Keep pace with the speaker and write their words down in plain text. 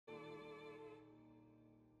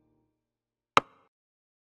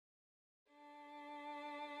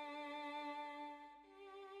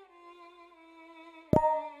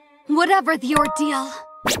Whatever the ordeal.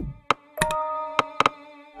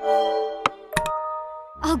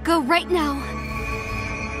 I'll go right now.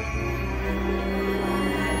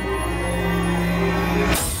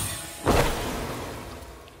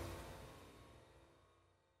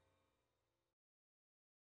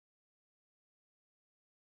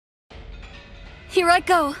 Here I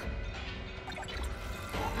go.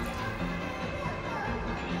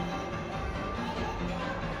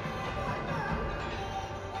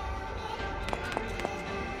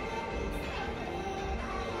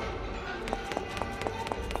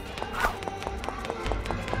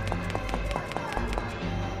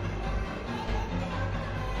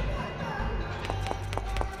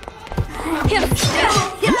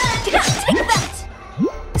 Take that!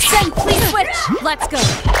 Sen, please switch! Let's go!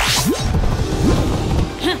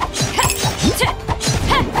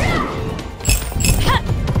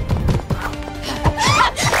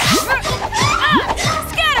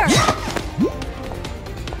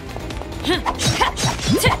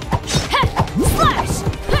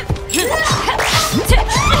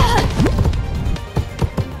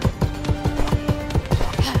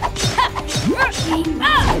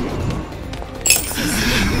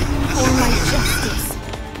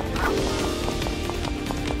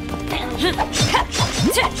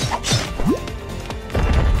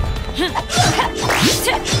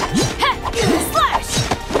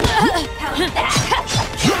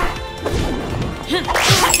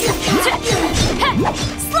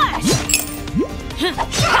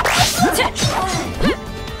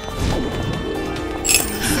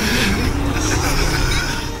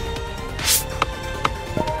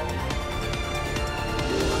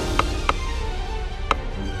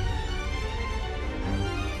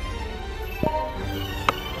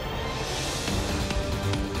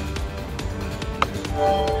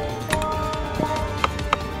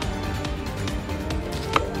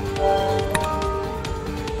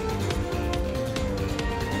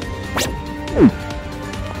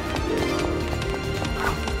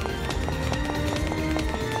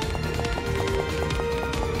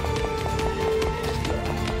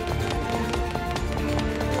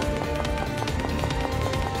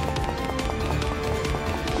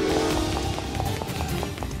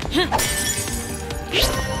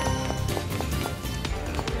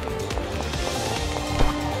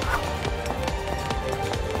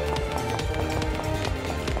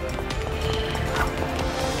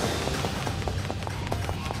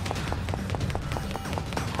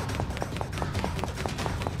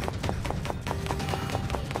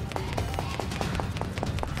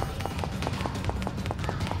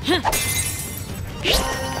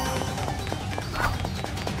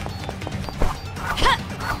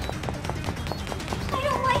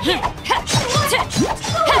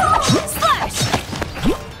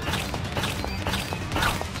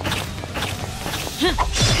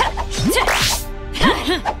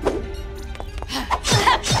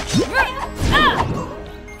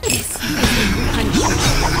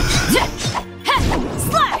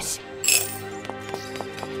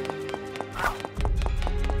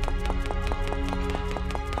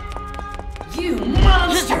 You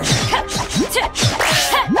monster!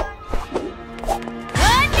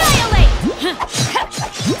 Annihilate!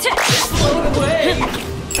 Float away!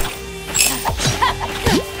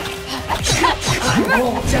 I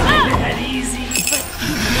won't die that easy!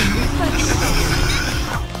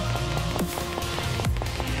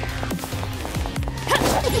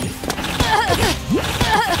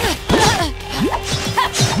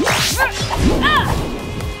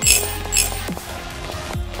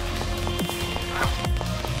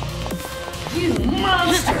 You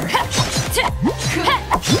monster!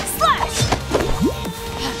 Slash!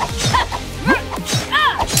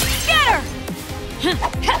 Scatter!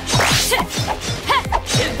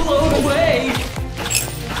 It blew away!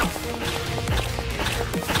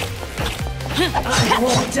 I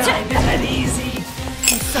won't die that easy!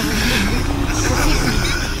 I'm sorry. Forgive me.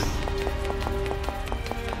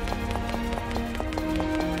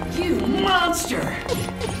 You monster!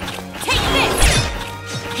 Take this!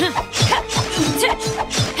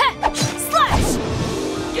 Slash!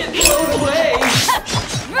 Get blown away!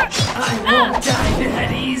 I won't die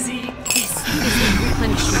that easy! This isn't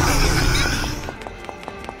punishment.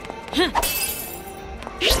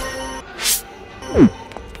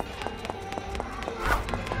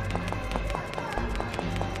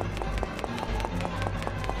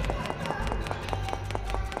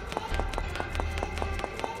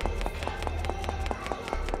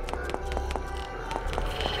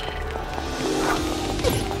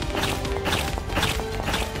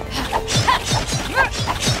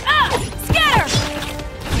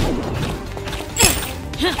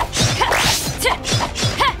 Scatter!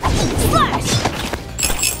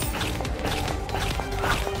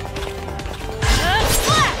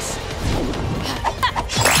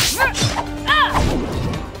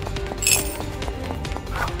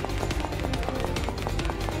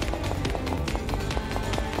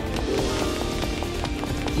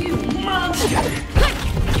 You monster!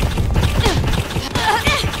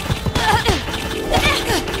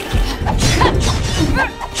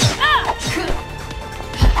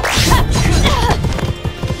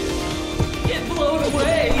 Get blown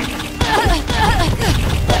away!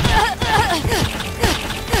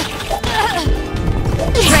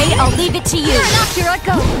 Ray, I'll leave it to you. Here I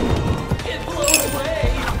go. Get blown away!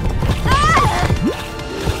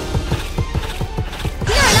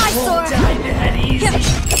 You're an eyesore. Won't die that easy!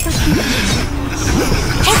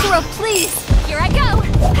 Kokoro, please. Here I go.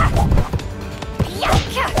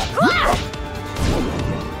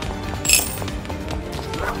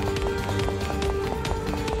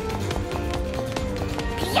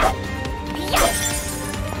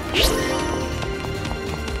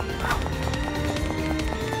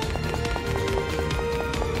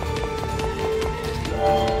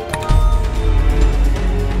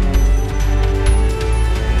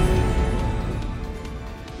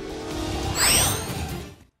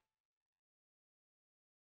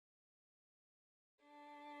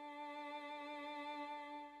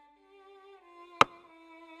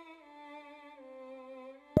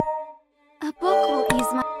 A book will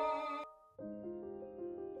ease my...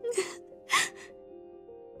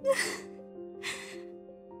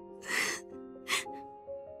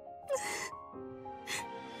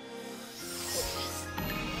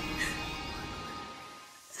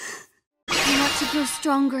 I want to grow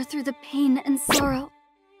stronger through the pain and sorrow.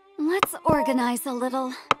 Let's organize a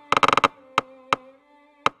little.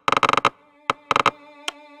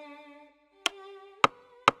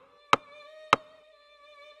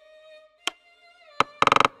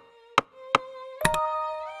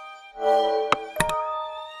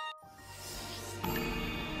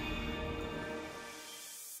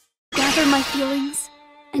 Gather my feelings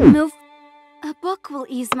and move. A book will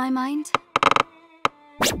ease my mind.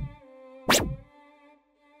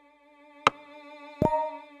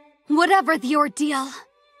 Whatever the ordeal,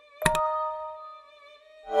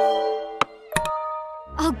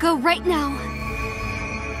 I'll go right now.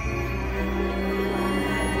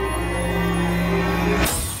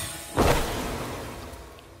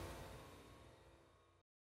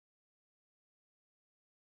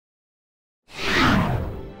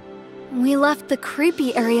 We left the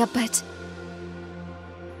creepy area, but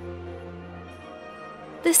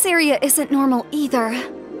this area isn't normal either.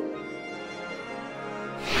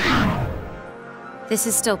 This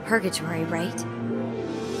is still purgatory, right?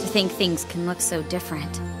 To think things can look so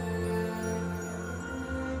different.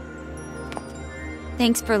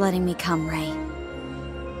 Thanks for letting me come, Ray.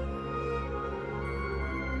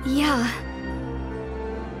 Yeah.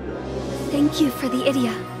 Thank you for the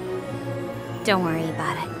idea. Don't worry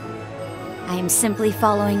about it. I am simply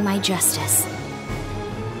following my justice.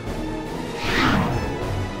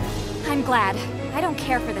 I'm glad. I don't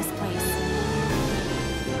care for this place.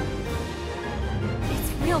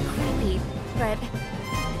 It's real creepy, but...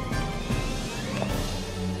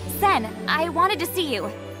 Sen, I wanted to see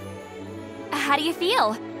you. How do you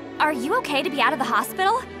feel? Are you okay to be out of the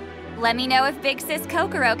hospital? Let me know if Big Sis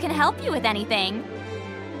Kokoro can help you with anything.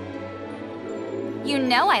 You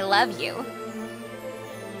know I love you.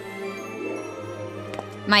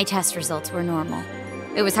 My test results were normal.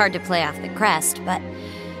 It was hard to play off the crest, but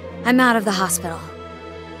I'm out of the hospital.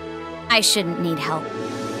 I shouldn't need help.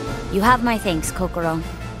 You have my thanks, Kokoro.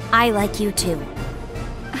 I like you too.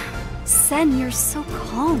 Sen, you're so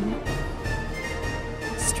calm.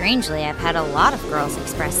 Strangely, I've had a lot of girls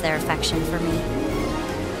express their affection for me.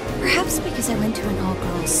 Perhaps because I went to an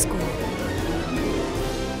all-girls school.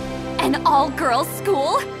 An all-girls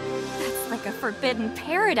school? That's like a forbidden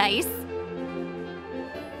paradise.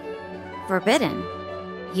 Forbidden?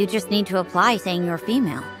 You just need to apply saying you're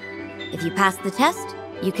female. If you pass the test,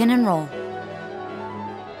 you can enroll.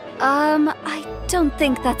 I don't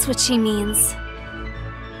think that's what she means.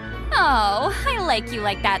 Oh, I like you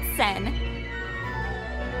like that, Sen.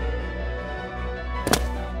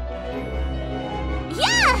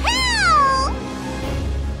 Yahoo!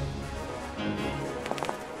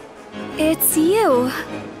 It's you.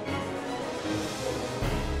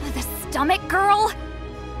 The stomach girl?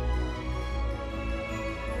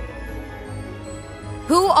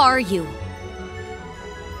 Who are you?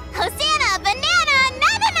 Hosanna, banana,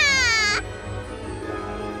 nabana!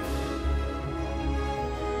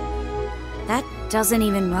 That doesn't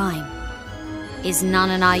even rhyme. Is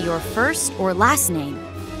Nanana your first or last name?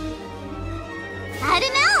 I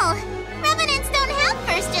don't know. Revenants don't have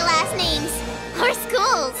first or last names. Or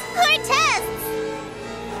schools. Or tests.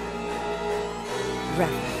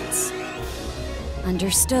 Reverence.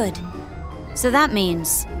 Understood. So that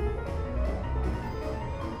means...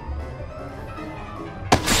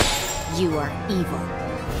 You are evil.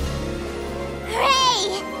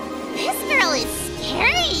 Ray! This girl is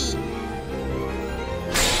scary!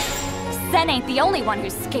 Sen ain't the only one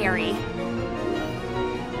who's scary.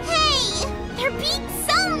 Hey! They're being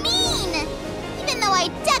so mean! Even though I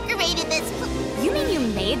decorated this You mean you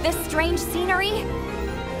made this strange scenery?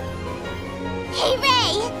 Hey,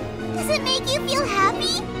 Ray! Does it make you feel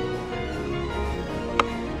happy?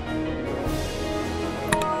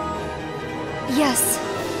 Yes.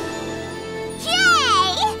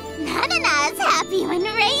 Yay! Nanana is happy when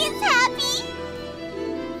Ray is happy!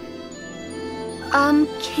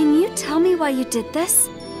 Can you tell me why you did this?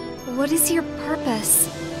 What is your purpose?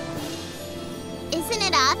 Isn't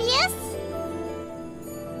it obvious?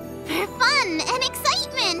 For fun and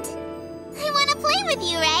excitement! I want to play with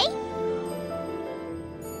you, Ray!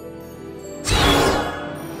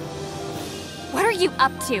 What are you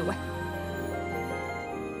up to?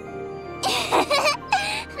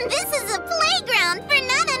 This is a playground for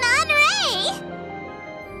Nanana and Ray!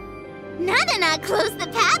 Nanana closed the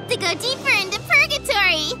path to go deeper into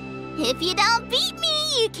Purgatory! If you don't beat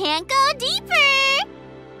me, you can't go deeper!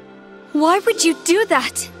 Why would you do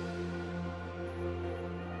that?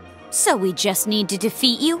 So we just need to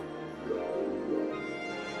defeat you?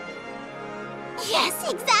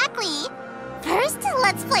 Yes, exactly! First,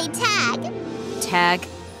 let's play tag. Tag?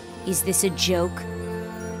 Is this a joke?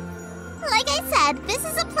 Like I said, this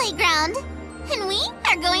is a playground, and we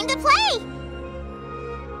are going to play!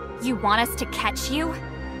 You want us to catch you?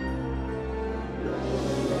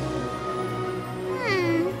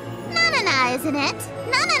 Nanana, isn't it?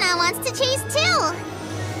 Nanana wants to chase too!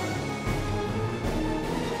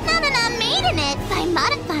 Nanana made in it by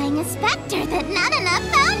modifying a specter that Nanana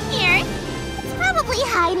found here! It's probably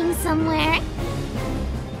hiding somewhere.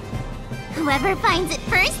 Whoever finds it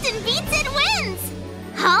first and beats it wins!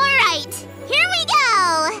 Alright, here we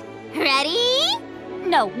go! Ready?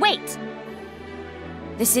 No, wait!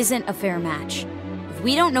 This isn't a fair match. If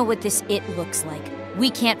we don't know what this it looks like, we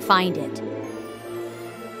can't find it.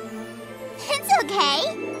 It's okay.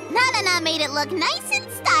 Nanana made it look nice and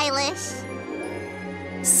stylish.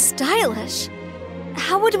 Stylish?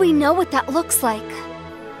 How would we know what that looks like?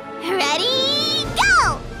 Ready,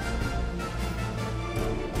 go!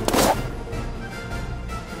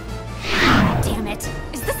 Damn it.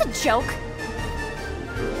 Is this a joke?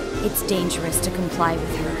 It's dangerous to comply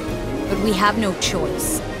with her, but we have no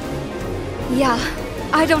choice. Yeah,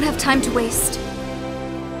 I don't have time to waste.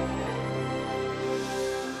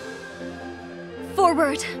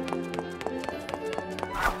 Forward.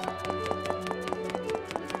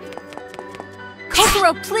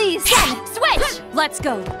 Kokoro, please! Sen, switch! Let's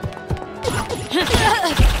go.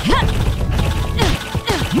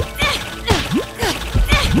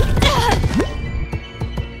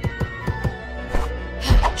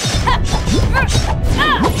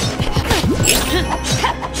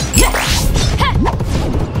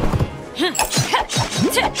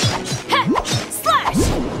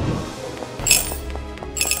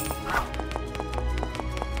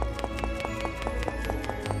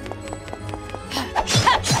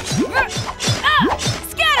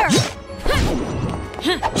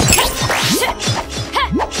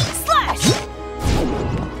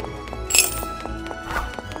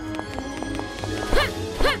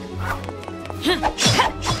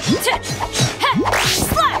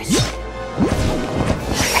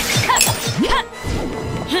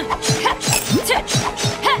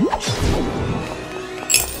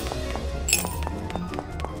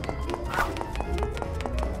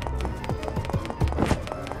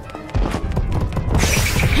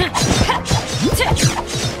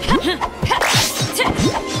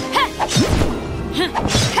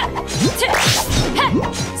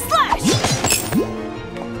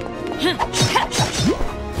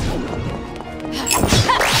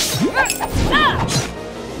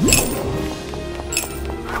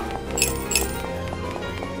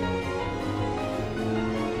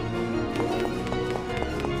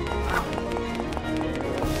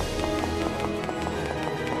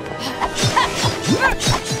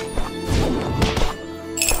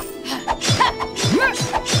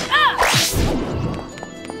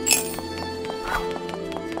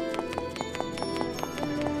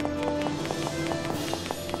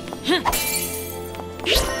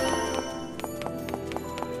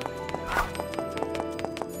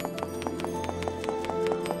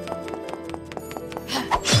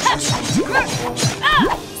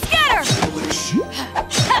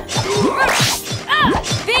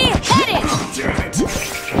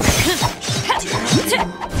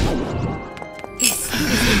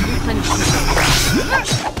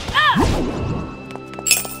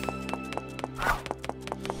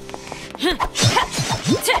 You're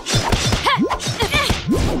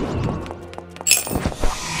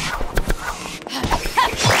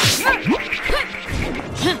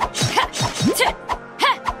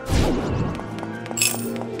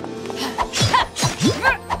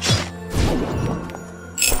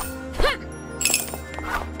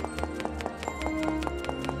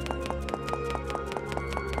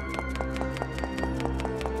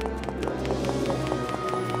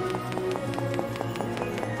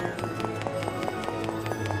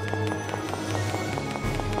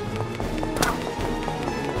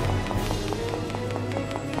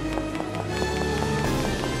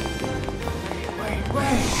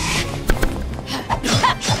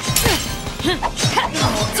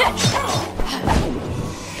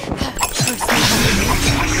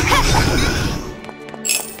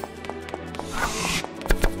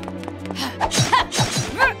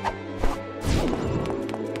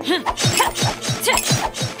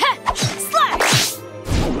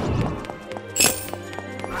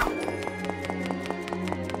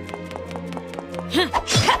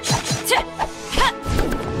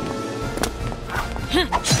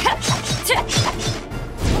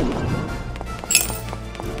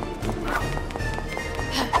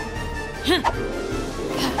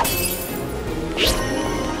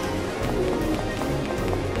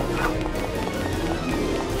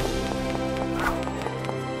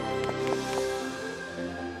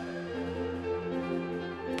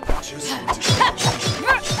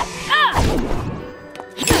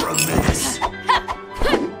a menace.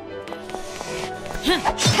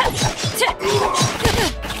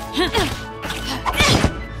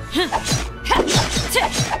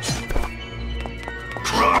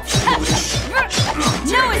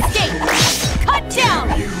 No escape! Cut down!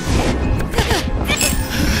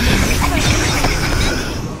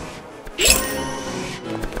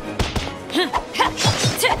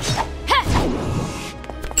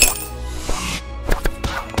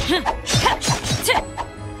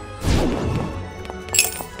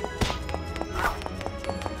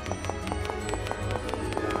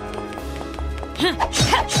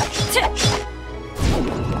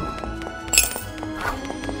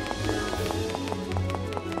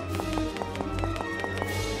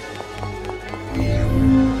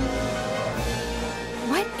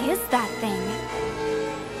 What is that thing?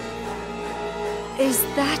 Is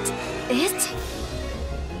that it?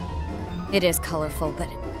 It is colorful, but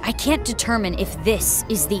I can't determine if this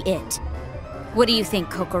is the it. What do you think,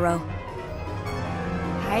 Kokoro?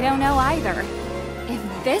 I don't know either. If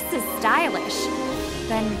this is stylish,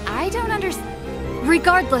 then I don't understand.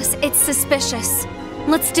 Regardless, it's suspicious.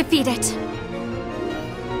 Let's defeat it.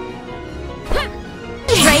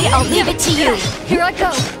 Ray, I'll leave it to you. Here I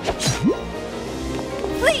go.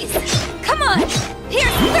 Please, come on!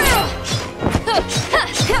 Pierce through!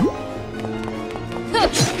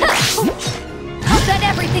 I'll bet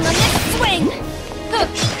everything on this swing.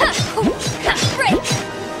 Break!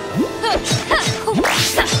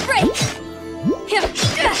 Break!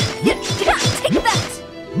 Take that!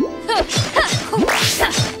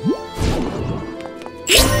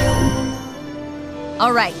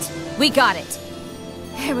 All right, we got it.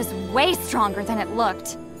 It was way stronger than it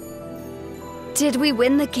looked. Did we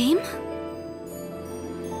win the game?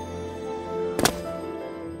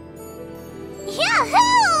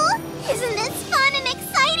 Yahoo! Isn't this fun and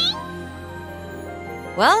exciting?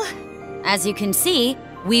 Well, as you can see,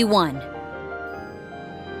 we won.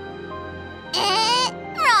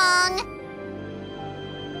 Wrong.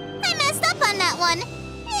 I messed up on that one.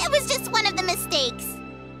 It was just one of the mistakes.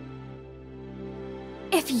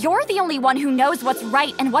 If you're the only one who knows what's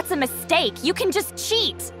right and what's a mistake, you can just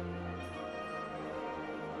cheat.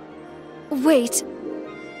 Wait.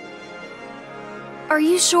 Are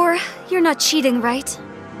you sure you're not cheating, right?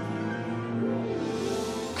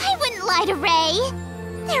 I wouldn't lie to Ray.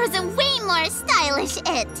 There was a way more stylish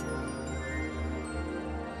it.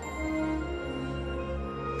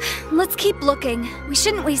 Let's keep looking. We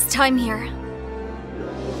shouldn't waste time here.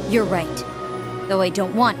 You're right. Though I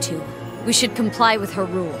don't want to. We should comply with her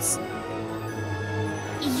rules.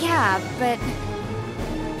 Yeah, but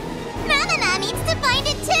Nana needs to find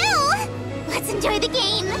it too. Let's enjoy the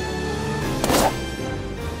game.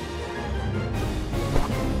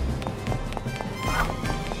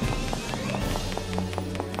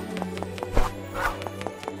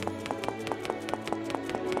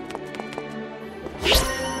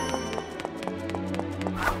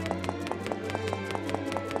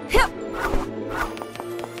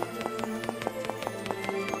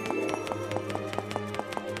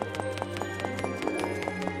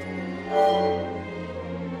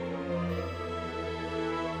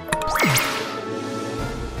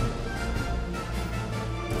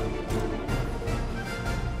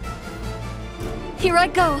 Here I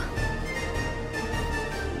go.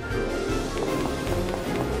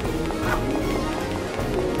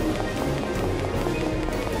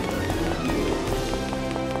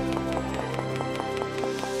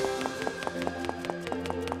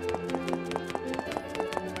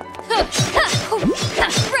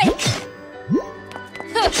 Break!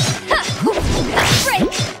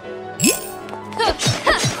 Break!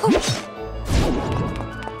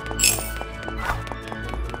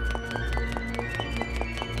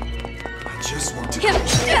 I just want to.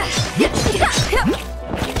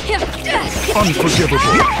 Unforgivable.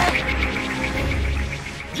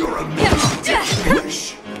 You're a man.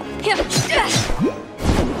 Wish.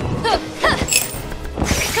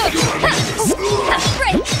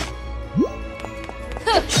 Break!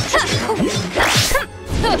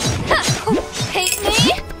 Hate me?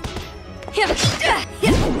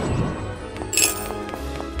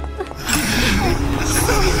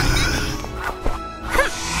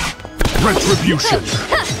 Retribution.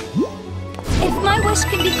 If my wish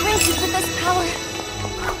can be granted with this power,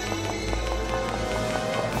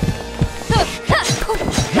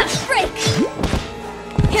 Break!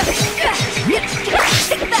 Take that! Break!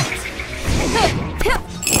 Take that!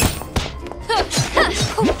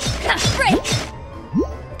 Break!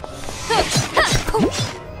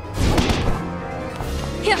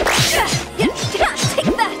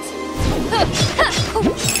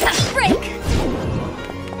 Take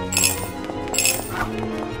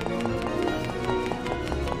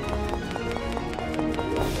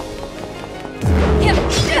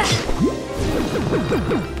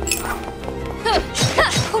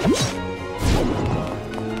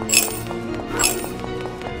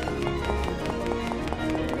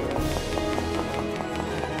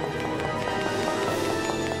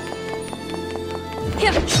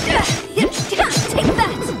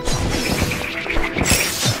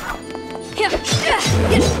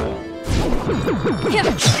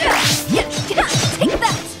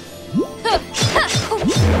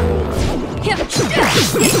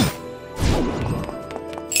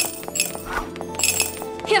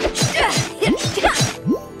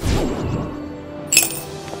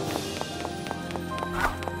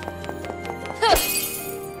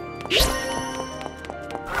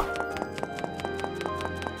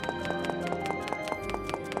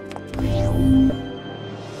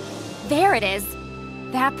There it is.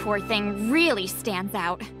 That poor thing really stands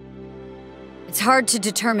out. It's hard to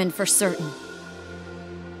determine for certain.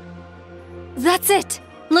 that's it.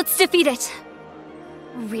 Let's defeat it.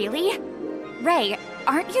 Really? Ray,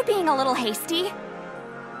 aren't you being a little hasty?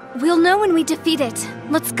 We'll know when we defeat it.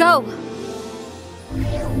 Let's go.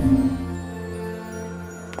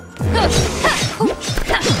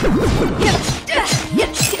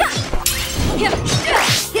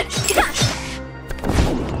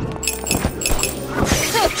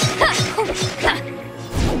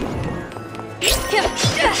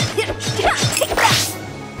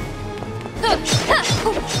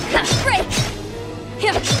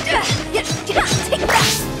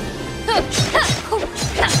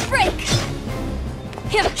 Break!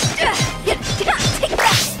 Take that! Break! Take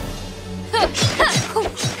that!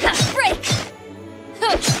 Break!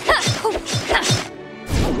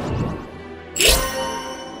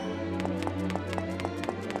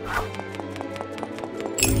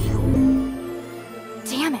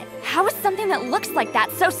 Damn it! How is something that looks like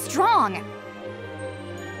that so strong?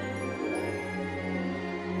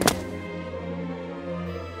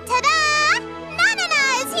 Ta-da! Nanana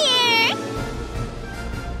is here!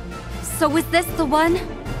 So is this the one?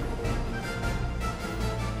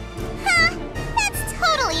 Huh? That's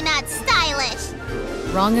totally not stylish.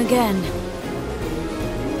 Wrong again.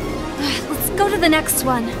 Let's go to the next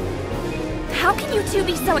one. How can you two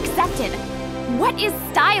be so accepted? What is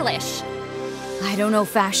stylish? I don't know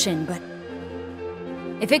fashion, but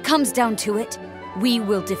if it comes down to it, we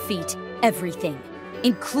will defeat everything,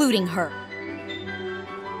 including her.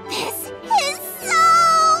 This is so...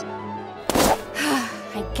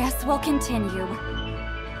 I guess we'll continue.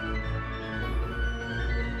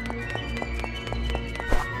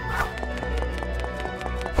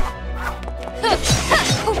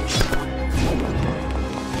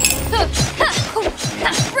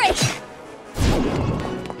 Break!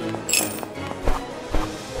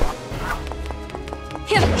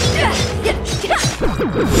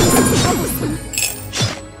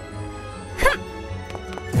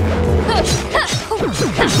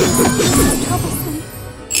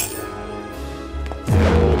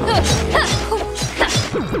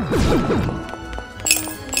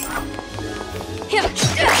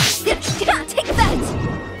 Take that!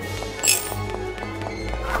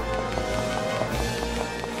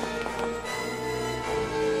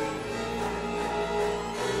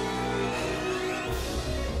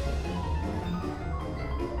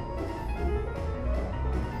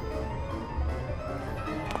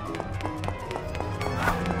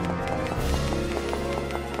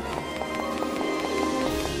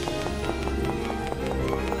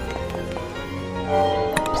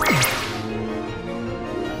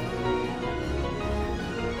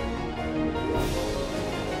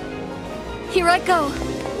 Here I go.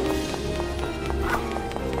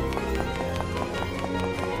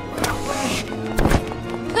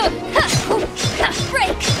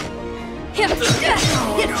 Break! Take that!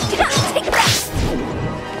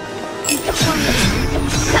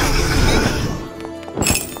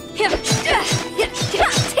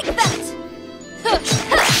 Take that!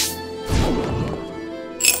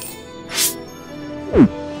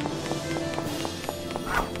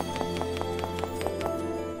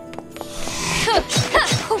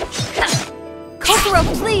 Kokoro,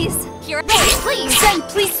 please! Here, Please! Zen,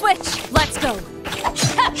 please switch! Let's go!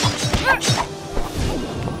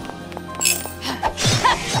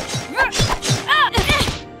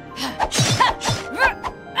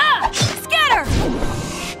 Scatter!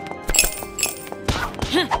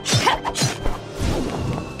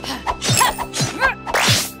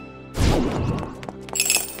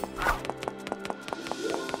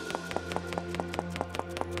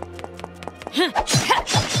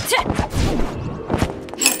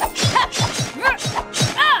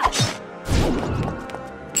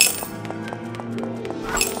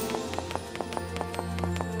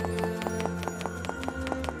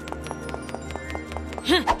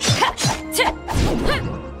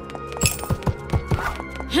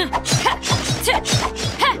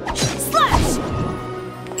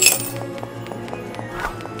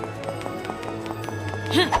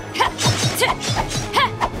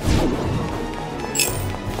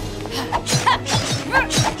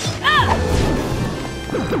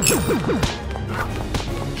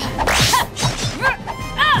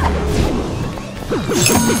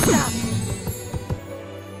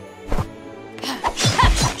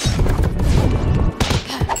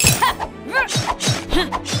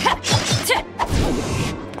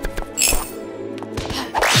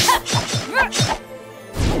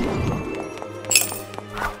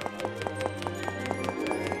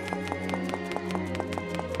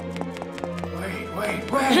 Wait.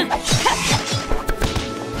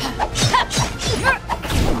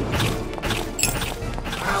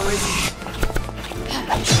 How is he?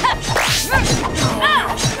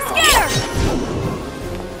 Scatter!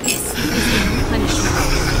 This is punishment.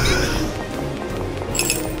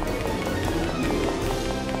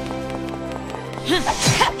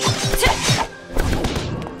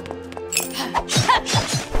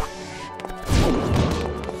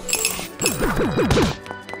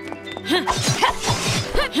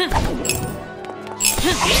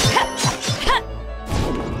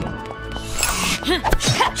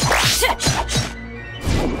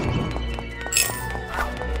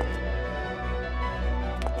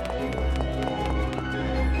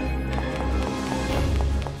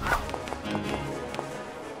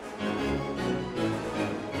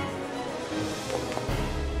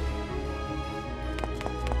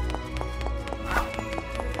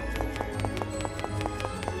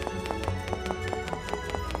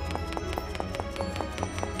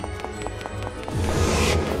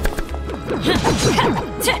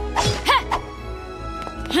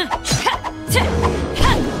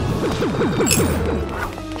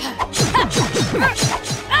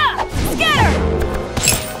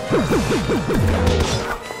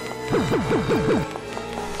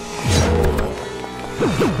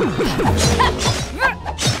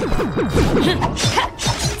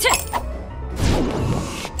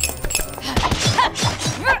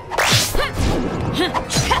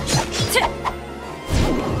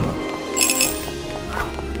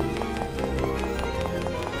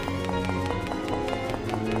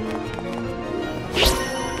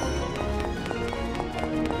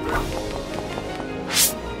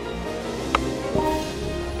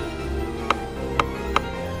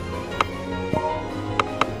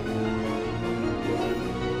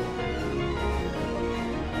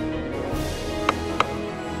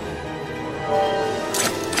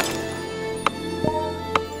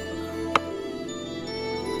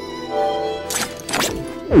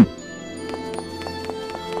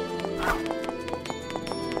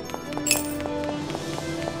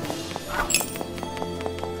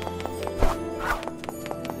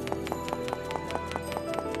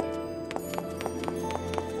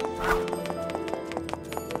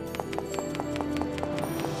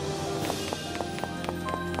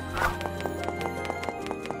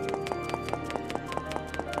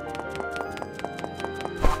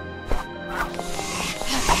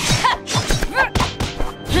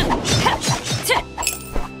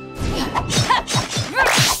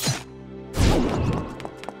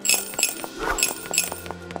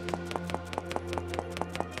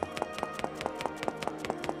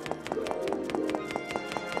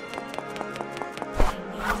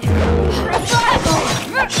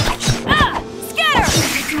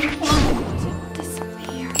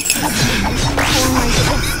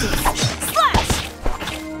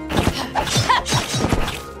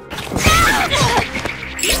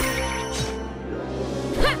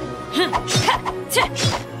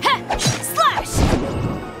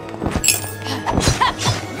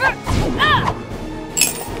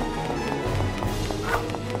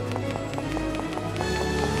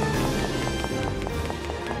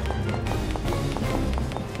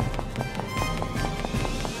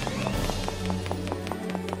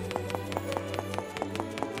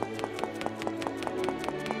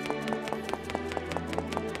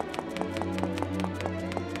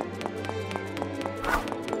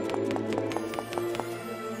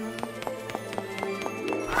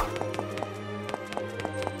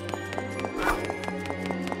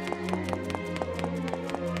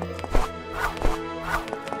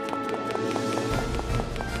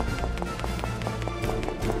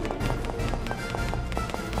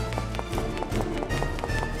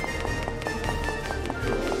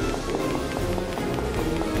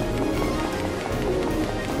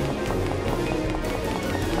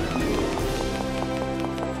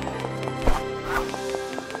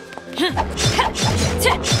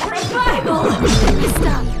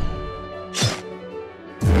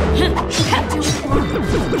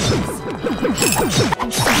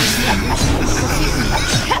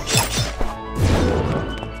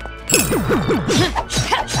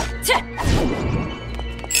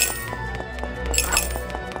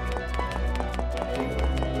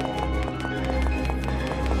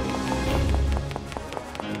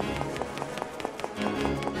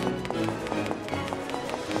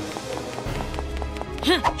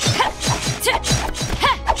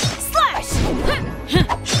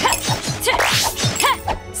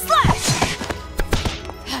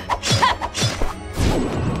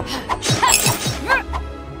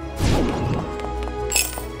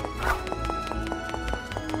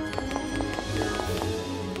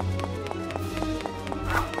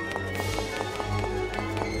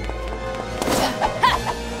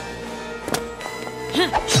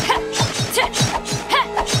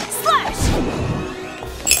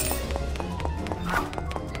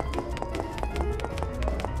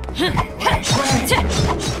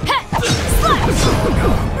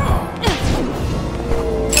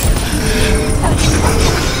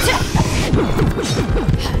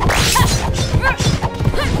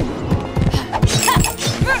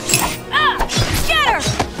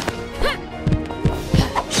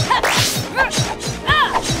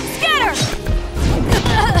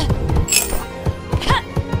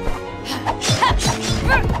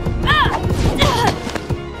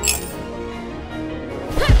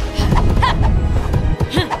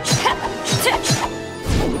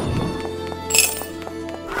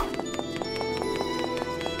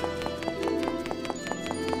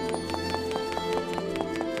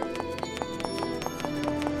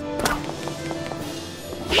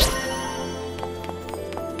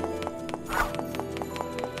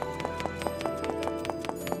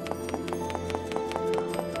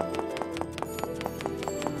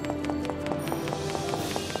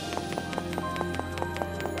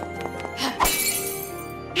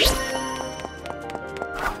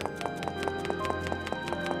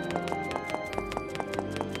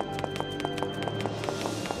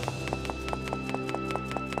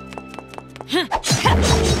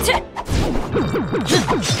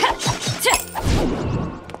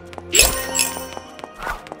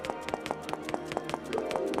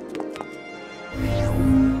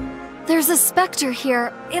 There's a specter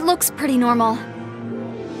here. It looks pretty normal.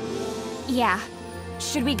 Yeah.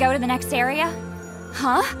 Should we go to the next area?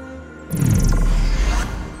 Huh?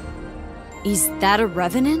 Is that a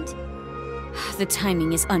revenant? The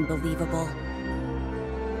timing is unbelievable.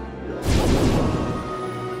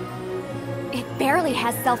 It barely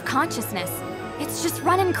has self-consciousness. It's just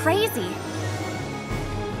running crazy.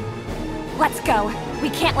 Let's go. We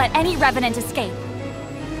can't let any revenant escape.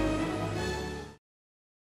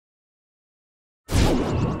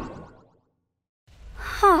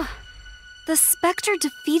 Huh. The specter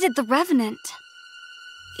defeated the revenant.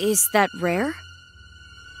 Is that rare?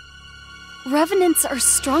 Revenants are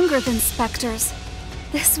stronger than specters.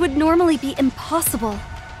 This would normally be impossible.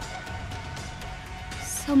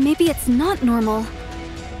 So maybe it's not normal.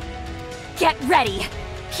 Get ready!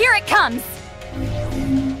 Here it comes!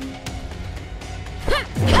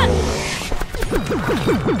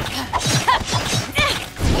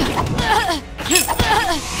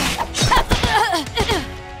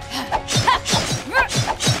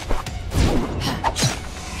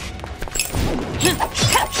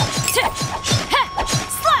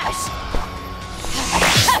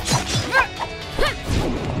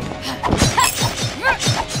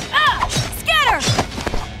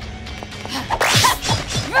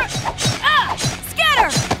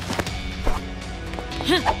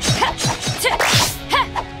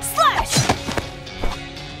 Slash!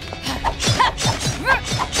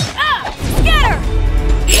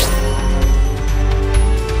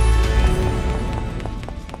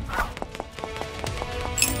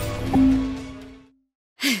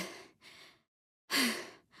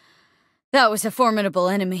 That was a formidable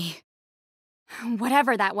enemy.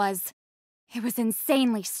 Whatever that was, it was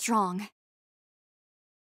insanely strong.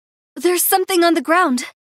 There's something on the ground.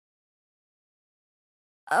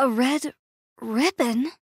 A red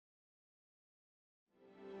ribbon?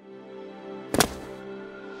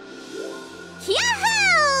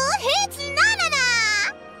 Yahoo! It's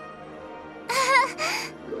Nanana!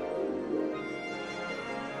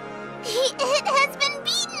 It has been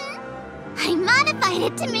beaten! I modified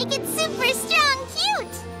it to make it super strong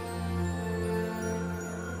cute!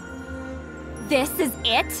 This is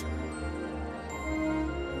it?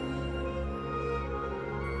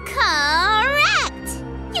 Correct!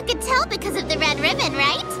 You could tell because of the red ribbon,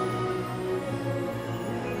 right?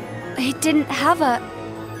 I didn't have a...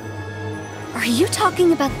 Are you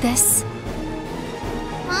talking about this?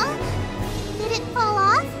 Huh? Did it fall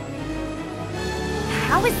off?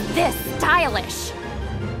 How is this stylish?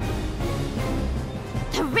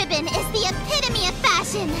 The ribbon is the epitome of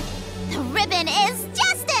fashion! The ribbon is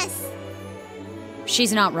justice!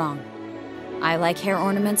 She's not wrong. I like hair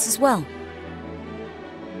ornaments as well.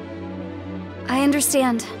 I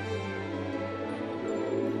understand.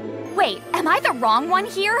 Wait, am I the wrong one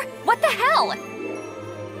here? What the hell?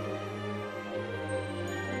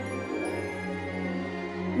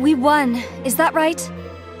 We won, is that right?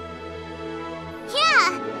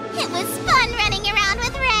 Yeah, it was fun running around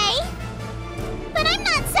with Ray. But I'm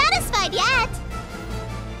not satisfied yet.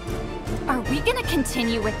 Are we gonna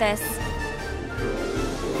continue with this?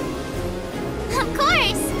 Of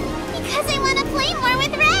course, because I want to play more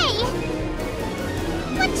with Ray.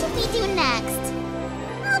 What should we do next?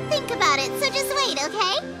 I'll think about it, so just wait,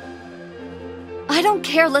 okay? I don't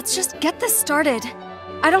care, let's just get this started.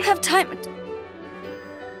 I don't have time.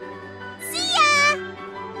 See ya!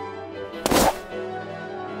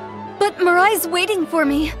 But Mirai's waiting for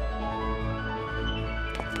me.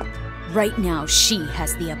 Right now, she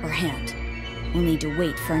has the upper hand. We'll need to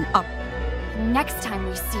wait for an up. Next time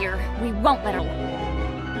we see her, we won't let her...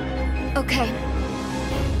 Okay.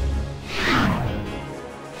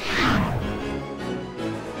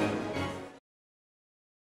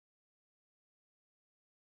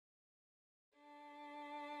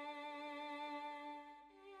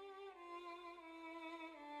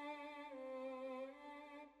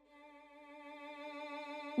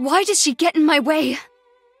 Why does she get in my way?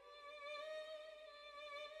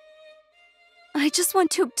 I just want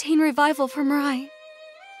to obtain revival for Mirai.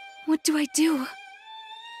 What do I do?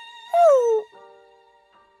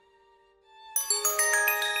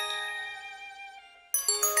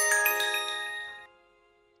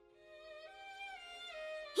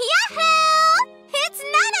 Yahoo! It's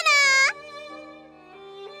Nanana!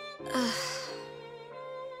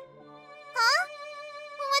 Huh?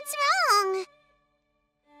 What's wrong?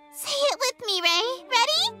 Say it with me, Ray.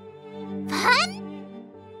 Ready? Fun?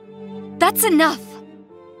 That's enough!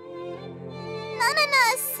 Nanana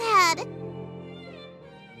is sad.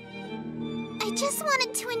 I just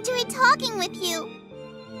wanted to enjoy talking with you.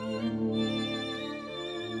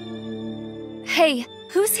 Hey,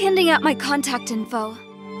 who's handing out my contact info?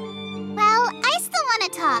 Well, I still want to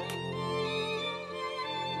talk.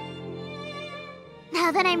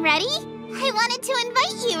 Now that I'm ready, I wanted to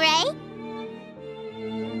invite you, Ray.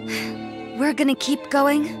 We're gonna keep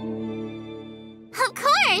going? Of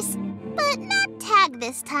course, but not tag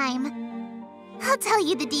this time. I'll tell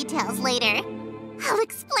you the details later. I'll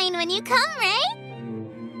explain when you come, Ray.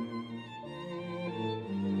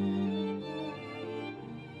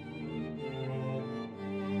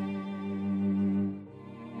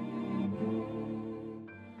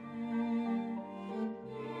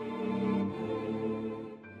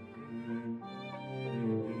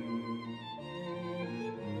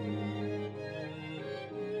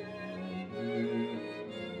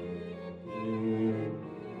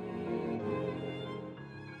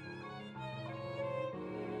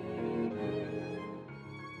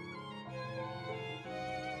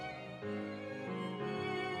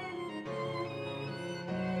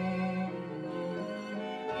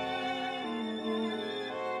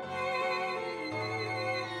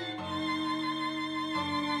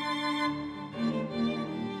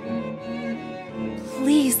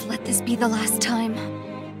 Please let this be the last time.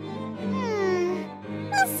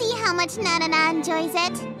 We'll see how much Nanana enjoys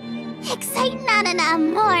it. Excite Nanana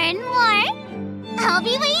more and more. I'll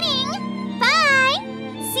be waiting.